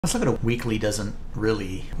Let's look at a weekly. Doesn't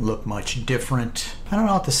really look much different. I don't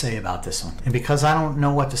know what to say about this one. And because I don't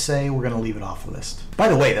know what to say, we're going to leave it off the list. By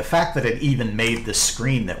the way, the fact that it even made the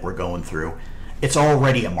screen that we're going through, it's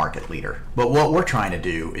already a market leader. But what we're trying to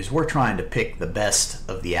do is we're trying to pick the best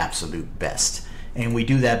of the absolute best. And we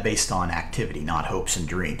do that based on activity, not hopes and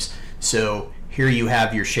dreams. So here you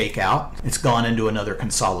have your shakeout. It's gone into another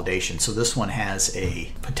consolidation. So this one has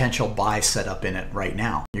a potential buy set up in it right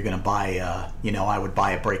now. You're going to buy, I would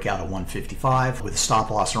buy a breakout at 155 with a stop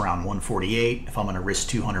loss around 148. If I'm going to risk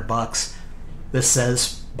 200 bucks, this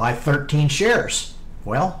says buy 13 shares.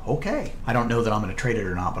 Well, okay. I don't know that I'm going to trade it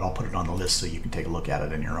or not, but I'll put it on the list so you can take a look at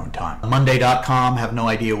it in your own time. Monday.com, have no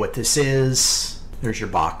idea what this is. There's your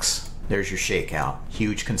box. There's your shakeout.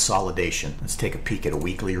 Huge consolidation. Let's take a peek at a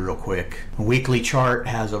weekly real quick. A weekly chart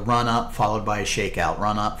has a run up followed by a shakeout,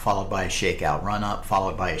 run up followed by a shakeout, run up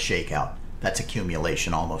followed by a shakeout. That's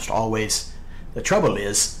accumulation almost always. The trouble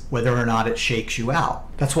is whether or not it shakes you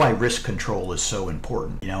out. That's why risk control is so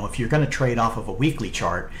important. If you're going to trade off of a weekly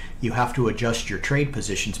chart, you have to adjust your trade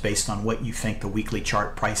positions based on what you think the weekly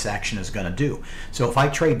chart price action is going to do. So if I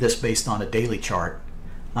trade this based on a daily chart,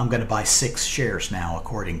 I'm going to buy 6 shares now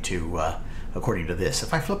according to this.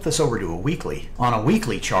 If I flip this over to a weekly, on a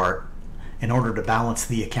weekly chart, in order to balance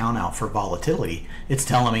the account out for volatility, it's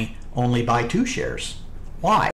telling me only buy 2 shares. Why?